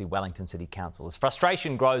oversee Wellington City Council as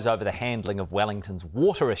frustration grows over the handling of Wellington's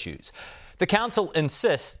water issues. The council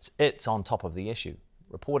insists it's on top of the issue.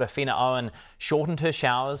 Reporter Fina Owen shortened her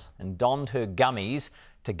showers and donned her gummies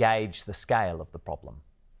to gauge the scale of the problem.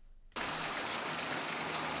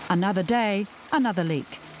 Another day, another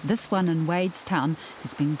leak. This one in Wadestown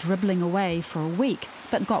has been dribbling away for a week,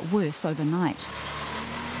 but got worse overnight.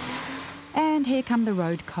 And here come the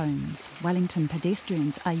road cones. Wellington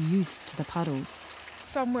pedestrians are used to the puddles.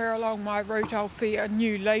 Somewhere along my route I'll see a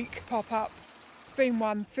new leak pop up. There's been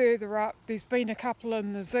one further up, there's been a couple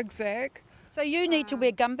in the zigzag. So you need to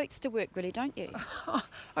wear gumboots to work, really, don't you?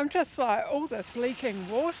 I'm just like, all this leaking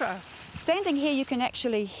water. Standing here you can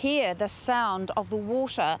actually hear the sound of the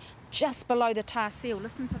water just below the tar seal.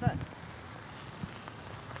 Listen to this.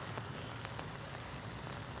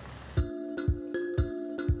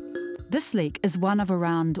 This leak is one of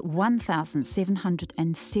around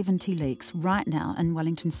 1,770 leaks right now in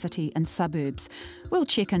Wellington City and suburbs. We'll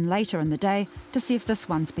check in later in the day to see if this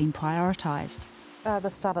one's been prioritised. The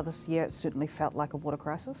start of this year, it certainly felt like a water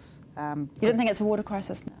crisis. You don't think it's a water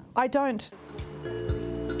crisis now? I don't.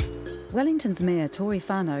 Wellington's Mayor Tori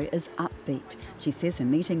Whanau is upbeat. She says her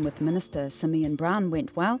meeting with Minister Simeon Brown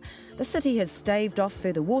went well. The city has staved off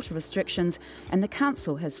further water restrictions and the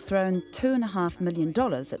council has thrown $2.5 million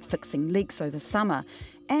at fixing leaks over summer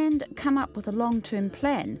and come up with a long-term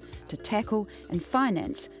plan to tackle and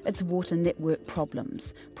finance its water network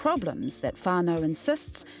problems. Problems that Whanau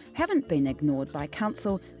insists haven't been ignored by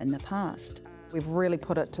council in the past. We've really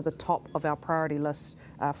put it to the top of our priority list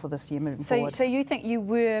for this year moving forward. So you think you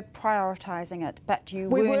were prioritising it, but you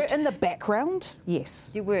We weren't... were in the background,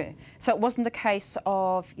 yes. You were. So it wasn't a case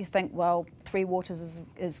of you think, well, Three Waters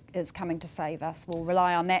is coming to save us, we'll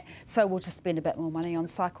rely on that, so we'll just spend a bit more money on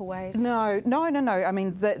cycleways? No. I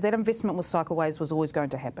mean, that investment with cycleways was always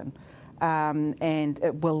going to happen. And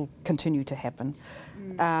it will continue to happen.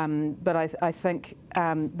 But I think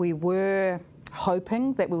we were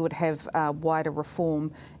hoping that we would have wider reform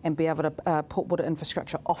and be able to put water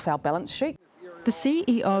infrastructure off our balance sheet. The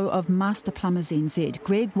CEO of Master Plumbers NZ,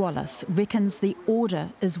 Greg Wallace, reckons the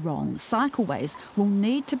order is wrong. Cycleways will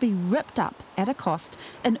need to be ripped up at a cost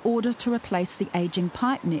in order to replace the ageing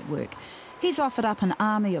pipe network. He's offered up an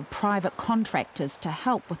army of private contractors to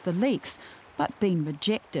help with the leaks, but been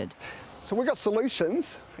rejected. So we've got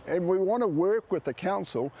solutions and we want to work with the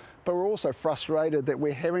council, but we're also frustrated that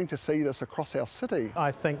we're having to see this across our city.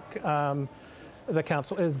 I think the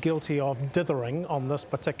council is guilty of dithering on this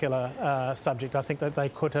particular subject. I think that they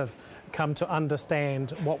could have come to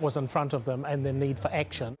understand what was in front of them and the need for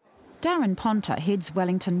action. Darren Ponter heads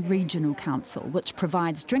Wellington Regional Council, which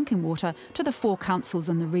provides drinking water to the 4 councils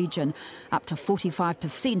in the region, up to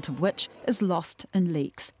 45% of which is lost in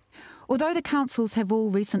leaks. Although the councils have all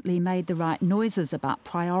recently made the right noises about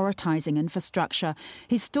prioritising infrastructure,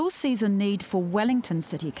 he still sees a need for Wellington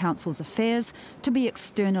City Council's affairs to be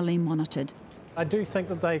externally monitored. I do think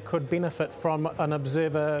that they could benefit from an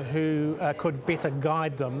observer who could better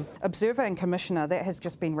guide them. Observer and commissioner, that has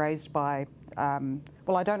just been raised by,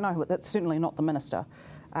 well, I don't know, that's certainly not the minister.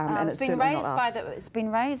 And it's been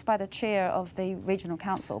raised by the chair of the regional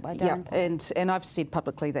council, by Darren. Yeah, and I've said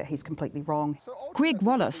publicly that he's completely wrong. Greg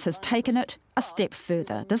Wallace has taken it a step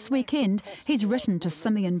further. This weekend, he's written to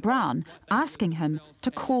Simeon Brown asking him to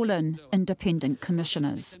call in independent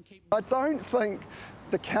commissioners. I don't think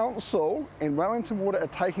the council and Wellington Water are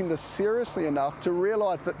taking this seriously enough to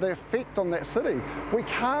realise that the effect on that city. We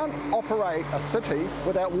can't operate a city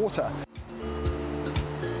without water.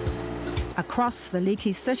 Across the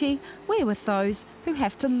leaky city, we're with those who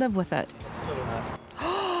have to live with it.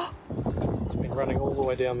 It's been running all the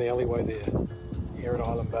way down the alleyway there, here at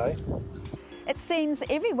Island Bay. It seems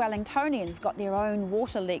every Wellingtonian's got their own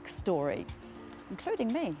water leak story,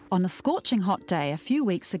 including me. On a scorching hot day a few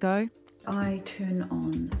weeks ago, I turn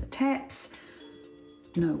on the taps,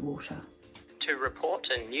 no water. To report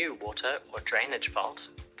a new water or drainage fault,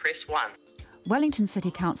 press 1. Wellington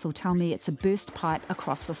City Council tell me it's a burst pipe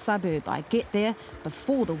across the suburb. I get there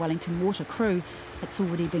before the Wellington Water crew. It's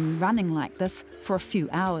already been running like this for a few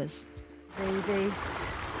hours.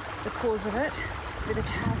 The cause of it, where the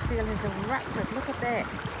tar seal has erupted. Look at that.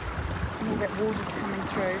 And all that water's coming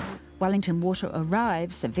through. Wellington Water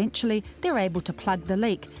arrives. Eventually, they're able to plug the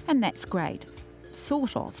leak, and that's great.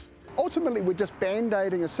 Sort of. Ultimately, we're just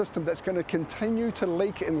band-aiding a system that's going to continue to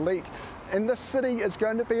leak and leak. And this city is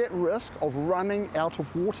going to be at risk of running out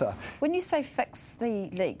of water. When you say fix the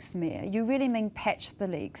leaks, Mayor, you really mean patch the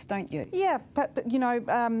leaks, don't you? Yeah, but you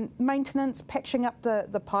know, maintenance, patching up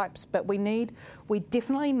the pipes, but we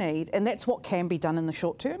definitely need, and that's what can be done in the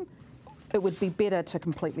short term. It would be better to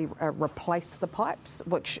completely replace the pipes,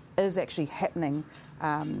 which is actually happening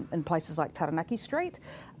in places like Taranaki Street,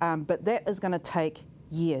 but that is going to take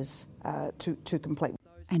years to complete.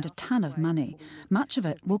 And a ton of money. Much of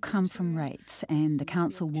it will come from rates, and the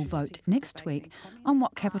council will vote next week on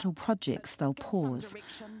what capital projects they'll pause.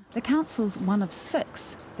 The council's one of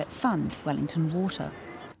 6 that fund Wellington Water.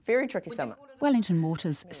 Very tricky summer. Wellington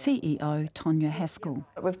Water's CEO, Tonya Haskell.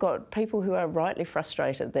 We've got people who are rightly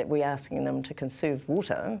frustrated that we're asking them to conserve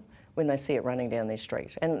water when they see it running down their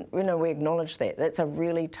street. And, you know, we acknowledge that. That's a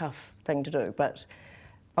really tough thing to do. But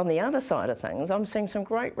on the other side of things, I'm seeing some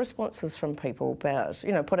great responses from people about,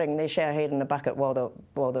 you know, putting their shower head in a bucket while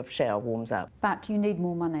the shower warms up. But you need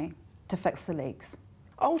more money to fix the leaks.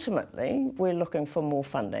 Ultimately, we're looking for more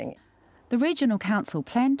funding. The Regional Council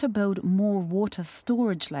plan to build more water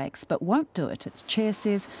storage lakes, but won't do it, its chair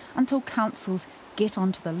says, until councils get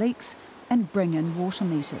onto the leaks and bring in water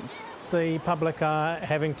meters. The public are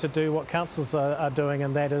having to do what councils are doing,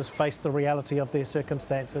 and that is face the reality of their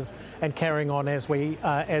circumstances, and carrying on as we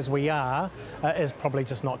are is probably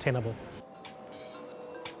just not tenable.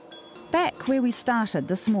 Back where we started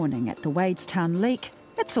this morning at the Wadestown leak,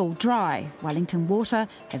 it's all dry. Wellington Water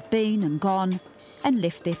have been and gone and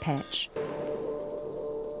left their patch.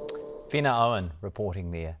 Fina Owen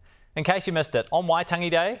reporting there. In case you missed it, on Waitangi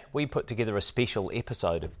Day, we put together a special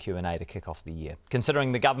episode of Q&A to kick off the year,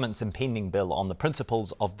 considering the government's impending bill on the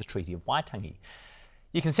principles of the Treaty of Waitangi.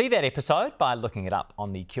 You can see that episode by looking it up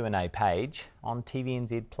on the Q&A page on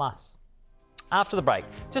TVNZ+. After the break,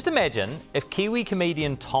 just imagine if Kiwi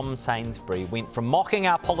comedian Tom Sainsbury went from mocking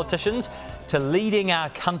our politicians to leading our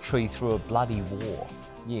country through a bloody war.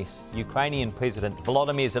 Yes, Ukrainian President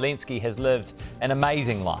Volodymyr Zelensky has lived an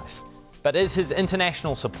amazing life. But is his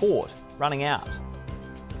international support running out?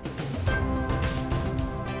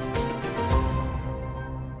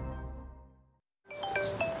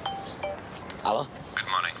 Hello? Good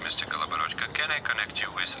morning, Mr. Koloborochka. Can I connect you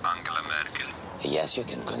with Angela Merkel? Yes, you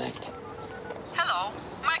can connect. Hello.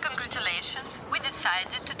 My congratulations. We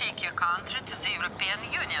decided to take your country to the European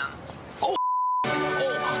Union. Oh,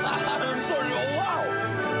 I'm sorry. Oh, wow.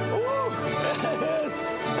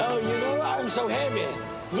 Oh, you know, I'm so happy.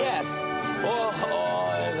 Yes.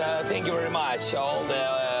 Thank you very much, all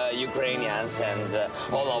the Ukrainians and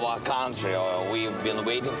all of our country. We've been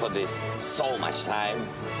waiting for this so much time.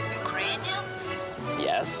 Ukrainians?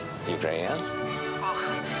 Yes, Ukrainians.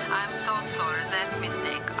 Oh, I'm so sorry. That's a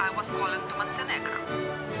mistake. I was calling to Montenegro.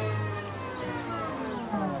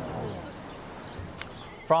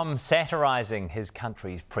 From satirising his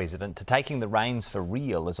country's president to taking the reins for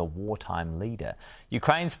real as a wartime leader,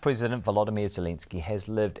 Ukraine's President Volodymyr Zelensky has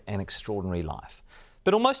lived an extraordinary life.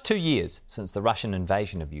 But almost 2 years since the Russian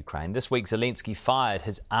invasion of Ukraine, this week Zelensky fired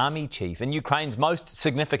his army chief in Ukraine's most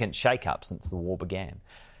significant shake-up since the war began.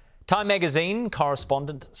 Time magazine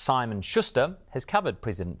correspondent Simon Shuster has covered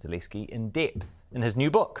President Zelensky in depth in his new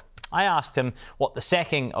book. I asked him what the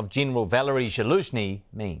sacking of General Valery Zaluzhny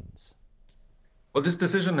means. Well, this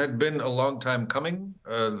decision had been a long time coming.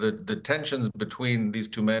 The tensions between these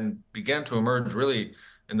two men began to emerge really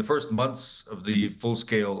in the first months of the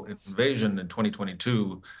full-scale invasion in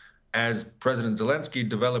 2022, as President Zelensky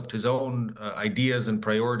developed his own ideas and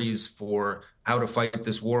priorities for how to fight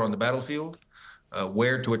this war on the battlefield,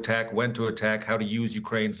 where to attack, when to attack, how to use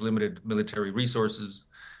Ukraine's limited military resources.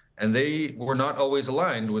 And they were not always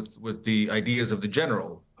aligned with the ideas of the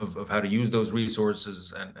general of how to use those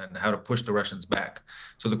resources and how to push the Russians back.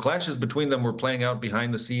 So the clashes between them were playing out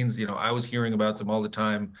behind the scenes. You know, I was hearing about them all the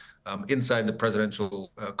time inside the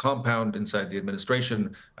presidential compound, inside the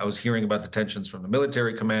administration. I was hearing about the tensions from the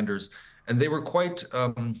military commanders, and they were quite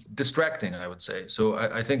distracting, I would say. So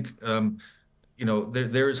I think, you know,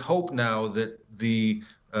 there is hope now that the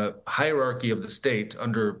hierarchy of the state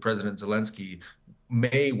under President Zelensky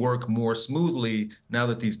may work more smoothly now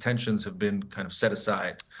that these tensions have been kind of set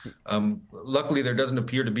aside. Luckily, there doesn't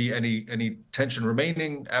appear to be any tension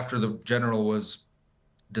remaining after the general was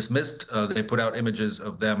dismissed. They put out images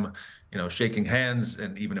of them, you know, shaking hands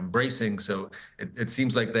and even embracing. So it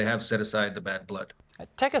seems like they have set aside the bad blood.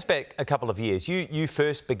 Take us back a couple of years. You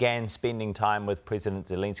first began spending time with President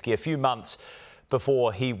Zelensky a few months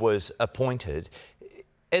before he was appointed.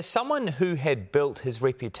 As someone who had built his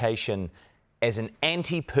reputation as an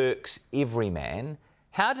anti-perks everyman,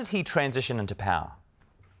 how did he transition into power?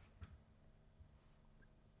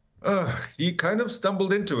 He kind of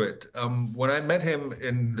stumbled into it. When I met him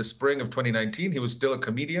in the spring of 2019, he was still a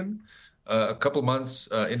comedian, a couple months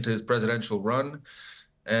into his presidential run.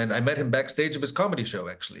 And I met him backstage of his comedy show,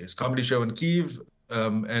 actually, his comedy show in Kyiv.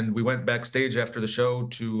 And we went backstage after the show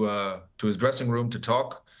to his dressing room to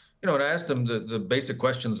talk. You know, and I asked him the basic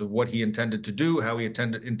questions of what he intended to do, how he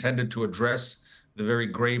intended to address the very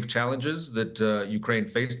grave challenges that Ukraine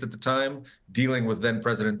faced at the time, dealing with then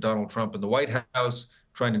President Donald Trump in the White House,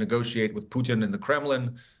 trying to negotiate with Putin in the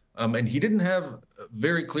Kremlin. And he didn't have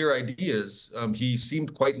very clear ideas. He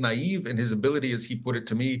seemed quite naive in his ability, as he put it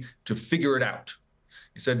to me, to figure it out.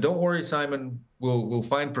 He said, "Don't worry, Simon, we'll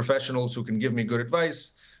find professionals who can give me good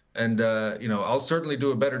advice. And, you know, I'll certainly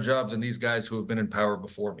do a better job than these guys who have been in power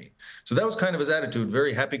before me." So that was kind of his attitude,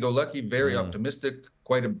 very happy-go-lucky, very optimistic,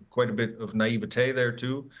 quite a bit of naivete there,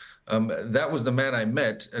 too. That was the man I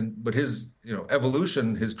met. But his, you know,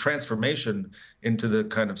 evolution, his transformation into the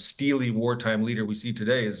kind of steely wartime leader we see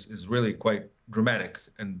today is really quite dramatic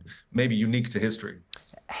and maybe unique to history.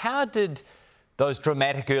 How did those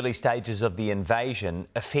dramatic early stages of the invasion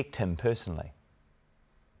affect him personally?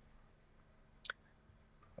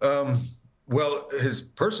 Well, his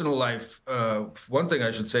personal life, one thing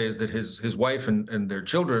I should say is that his wife and their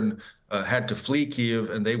children had to flee Kyiv,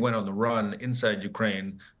 and they went on the run inside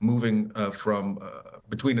Ukraine, moving from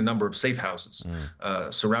between a number of safe houses,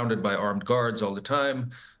 surrounded by armed guards all the time,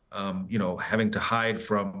 you know, having to hide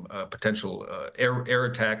from potential air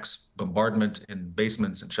attacks, bombardment in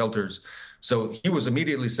basements and shelters. So he was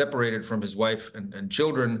immediately separated from his wife and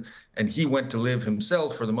children, and he went to live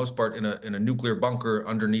himself, for the most part, in a nuclear bunker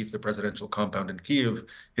underneath the presidential compound in Kyiv.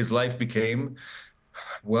 His life became,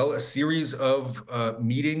 well, a series of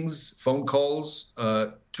meetings, phone calls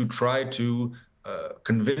to try to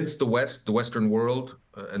convince the West, the Western world,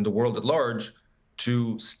 and the world at large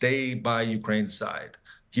to stay by Ukraine's side.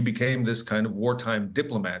 He became this kind of wartime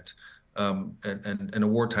diplomat and a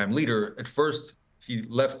wartime leader. At first, he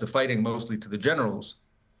left the fighting mostly to the generals,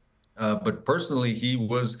 but personally, he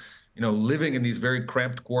was, you know, living in these very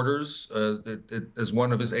cramped quarters. As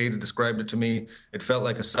one of his aides described it to me, it felt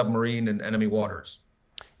like a submarine in enemy waters.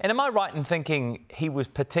 And am I right in thinking he was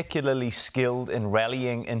particularly skilled in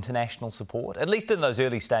rallying international support, at least in those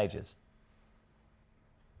early stages?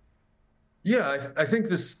 Yeah, I think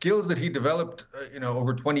the skills that he developed, you know,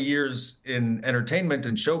 over 20 years in entertainment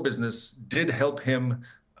and show business did help him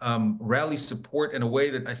rally support in a way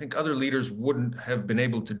that I think other leaders wouldn't have been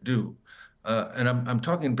able to do. And I'm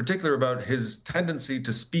talking in particular about his tendency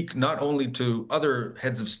to speak not only to other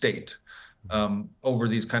heads of state over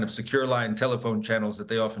these kind of secure line telephone channels that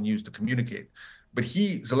they often use to communicate, but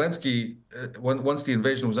Zelensky, once the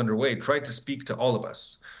invasion was underway, tried to speak to all of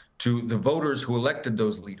us, to the voters who elected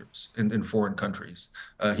those leaders in foreign countries.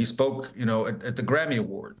 He spoke, you know, at the Grammy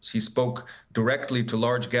Awards. He spoke directly to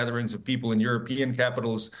large gatherings of people in European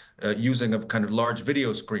capitals using a kind of large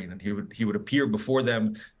video screen, and he would appear before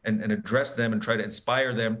them and address them and try to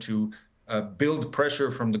inspire them to build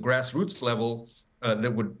pressure from the grassroots level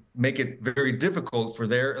that would make it very difficult for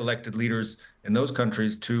their elected leaders in those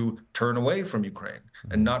countries to turn away from Ukraine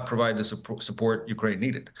and not provide the support Ukraine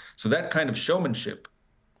needed. So that kind of showmanship,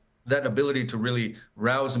 that ability to really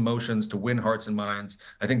rouse emotions, to win hearts and minds,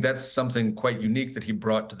 I think that's something quite unique that he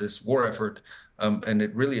brought to this war effort. And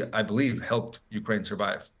it really, I believe, helped Ukraine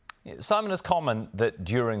survive. Simon, is common that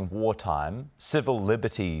during wartime, civil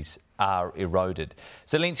liberties are eroded.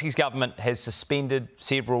 Zelensky's government has suspended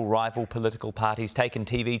several rival political parties, taken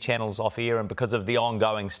TV channels off air, and because of the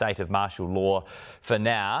ongoing state of martial law, for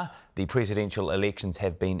now, the presidential elections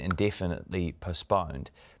have been indefinitely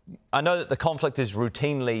postponed. I know that the conflict is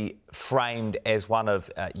routinely framed as one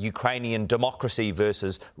of Ukrainian democracy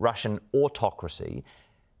versus Russian autocracy.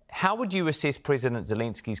 How would you assess President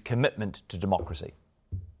Zelensky's commitment to democracy?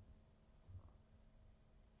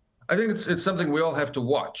 I think it's something we all have to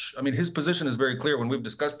watch. I mean, his position is very clear when we've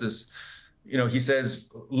discussed this. You know, he says,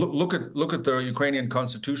 look at the Ukrainian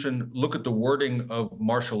constitution, look at the wording of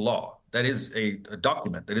martial law. That is a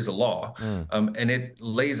document, that is a law. And it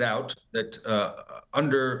lays out that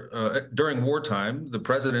during wartime, the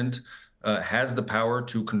president has the power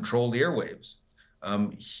to control the airwaves.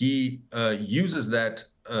 He uses that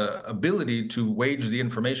ability to wage the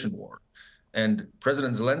information war. And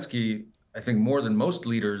President Zelensky, I think more than most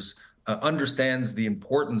leaders, understands the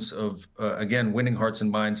importance of, again, winning hearts and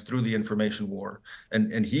minds through the information war.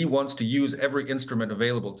 And he wants to use every instrument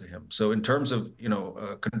available to him. So in terms of,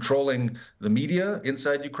 controlling the media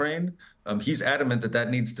inside Ukraine, he's adamant that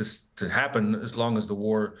needs to happen as long as the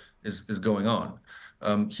war is going on.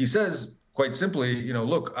 He says, quite simply,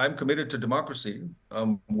 look, I'm committed to democracy.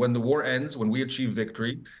 When the war ends, when we achieve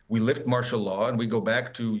victory, we lift martial law and we go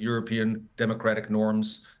back to European democratic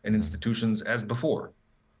norms and institutions as before.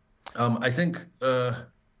 I think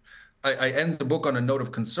I end the book on a note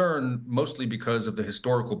of concern, mostly because of the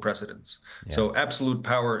historical precedents. Yeah. So absolute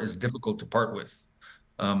power is difficult to part with.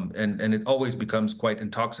 And it always becomes quite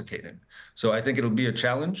intoxicating. So I think it'll be a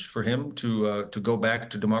challenge for him to go back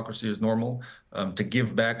to democracy as normal, to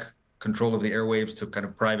give back control of the airwaves to kind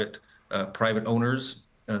of private owners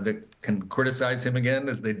that can criticize him again,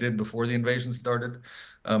 as they did before the invasion started.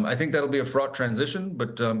 I think that'll be a fraught transition,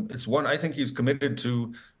 but it's one I think he's committed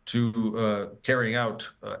to carrying out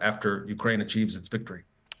after Ukraine achieves its victory.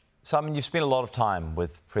 Simon, you've spent a lot of time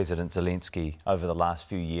with President Zelensky over the last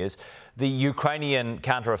few years. The Ukrainian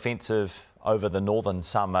counter-offensive over the northern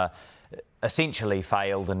summer essentially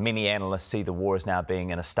failed, and many analysts see the war as now being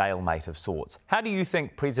in a stalemate of sorts. How do you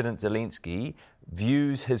think President Zelensky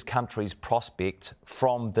views his country's prospects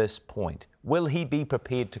from this point? Will he be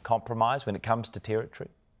prepared to compromise when it comes to territory?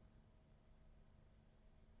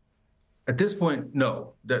 At this point,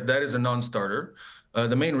 no. That is a non-starter.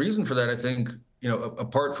 The main reason for that, I think,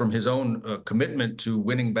 apart from his own commitment to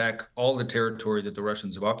winning back all the territory that the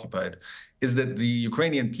Russians have occupied, is that the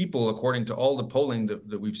Ukrainian people, according to all the polling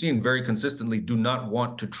that we've seen very consistently, do not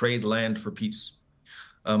want to trade land for peace.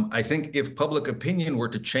 I think if public opinion were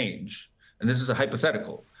to change, and this is a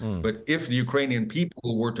hypothetical, but if the Ukrainian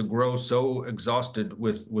people were to grow so exhausted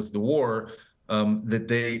with the war that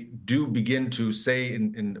they do begin to say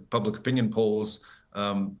in public opinion polls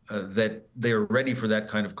that they are ready for that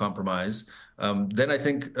kind of compromise, then I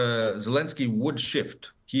think Zelensky would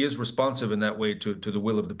shift. He is responsive in that way to the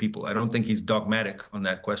will of the people. I don't think he's dogmatic on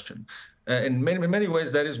that question. In many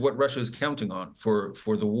ways, that is what Russia is counting on, for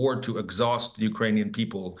the war to exhaust the Ukrainian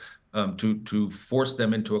people, to force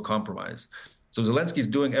them into a compromise. So Zelensky's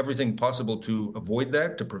doing everything possible to avoid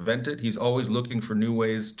that, to prevent it. He's always looking for new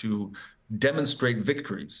ways to demonstrate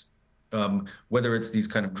victories. Whether it's these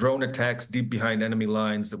kind of drone attacks deep behind enemy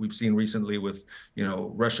lines that we've seen recently with,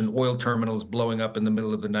 Russian oil terminals blowing up in the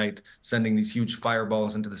middle of the night, sending these huge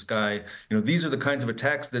fireballs into the sky. These are the kinds of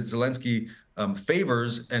attacks that Zelensky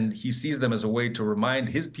favors, and he sees them as a way to remind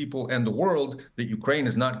his people and the world that Ukraine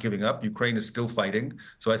is not giving up. Ukraine is still fighting.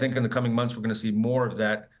 So I think in the coming months, we're going to see more of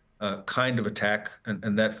that kind of attack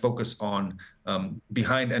and that focus on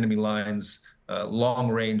behind enemy lines,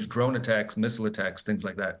 long-range drone attacks, missile attacks, things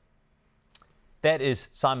like that. That is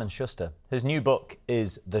Simon Shuster. His new book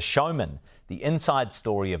is The Showman, the inside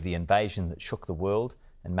story of the invasion that shook the world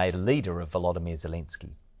and made a leader of Volodymyr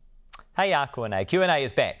Zelensky. Hey, Q&A. Q&A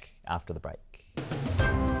is back after the break.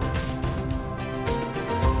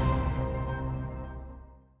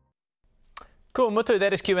 Cool, mutu,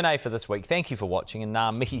 that is Q&A for this week. Thank you for watching, and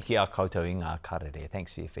nā mihi ki a koutou i ngā karere.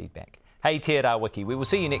 Thanks for your feedback. Hey, te rā wiki. We will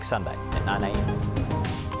see you next Sunday at 9 a.m.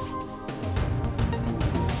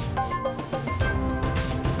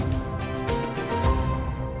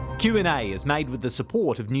 Q&A is made with the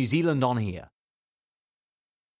support of New Zealand On Air.